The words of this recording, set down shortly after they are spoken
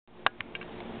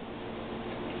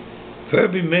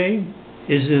Herbie May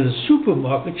is in a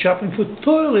supermarket shopping for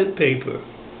toilet paper.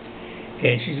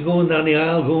 And she's going down the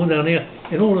aisle,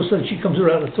 and all of a sudden she comes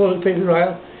around the toilet paper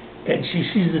aisle, and she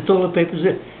sees the toilet papers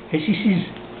there, and she sees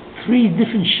 3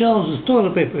 different shelves of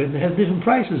toilet paper, and they have different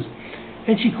prices.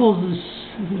 And she calls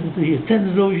the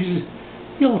attendant over, she says,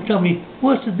 "Yo, tell me,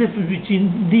 what's the difference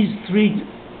between these 3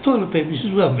 toilet papers?" She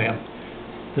says, "Well, ma'am,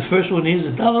 the first one is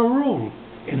 $1 a roll,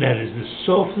 and that is the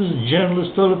softest,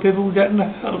 gentlest toilet paper we got in the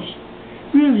house.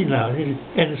 Really now. And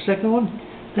the second one,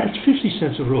 that's 50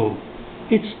 cents a roll.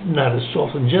 It's not as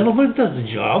soft and gentle, but it does the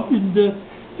job, and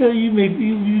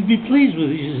you'd be pleased with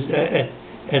it."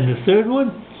 And the third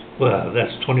one, well,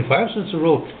 that's 25 cents a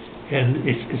roll, and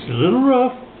it's a little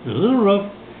rough,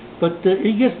 but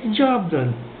it gets the job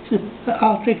done. She said,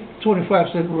 "I'll take the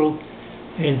 25-cent roll."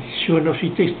 And sure enough, she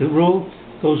takes the roll,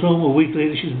 goes home. A week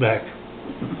later, she's back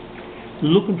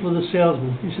looking for the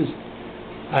salesman. He says,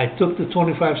 "I took the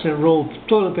 25-cent roll of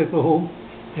toilet paper home,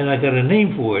 and I got a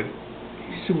name for it."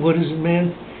 He said, "What is it,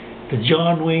 man?" "The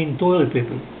John Wayne toilet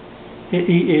paper."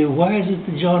 "Why is it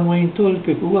the John Wayne toilet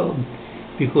paper?" "Well,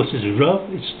 because it's rough,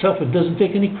 it's tough, it doesn't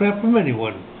take any crap from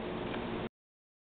anyone."